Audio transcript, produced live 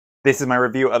This is my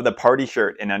review of the party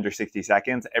shirt in under 60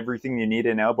 seconds. Everything you need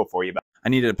to know before you buy. I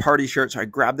needed a party shirt, so I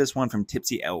grabbed this one from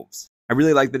Tipsy Elves. I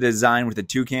really like the design with the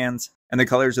toucans, and the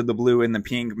colors of the blue and the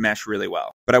pink mesh really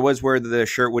well. But I was worried that the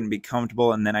shirt wouldn't be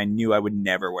comfortable, and then I knew I would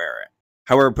never wear it.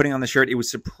 However, putting on the shirt, it was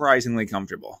surprisingly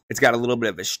comfortable. It's got a little bit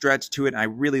of a stretch to it, and I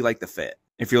really like the fit.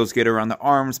 It feels good around the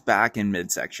arms, back, and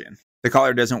midsection. The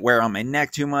collar doesn't wear on my neck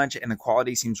too much, and the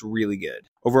quality seems really good.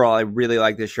 Overall, I really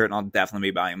like this shirt, and I'll definitely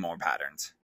be buying more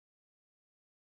patterns.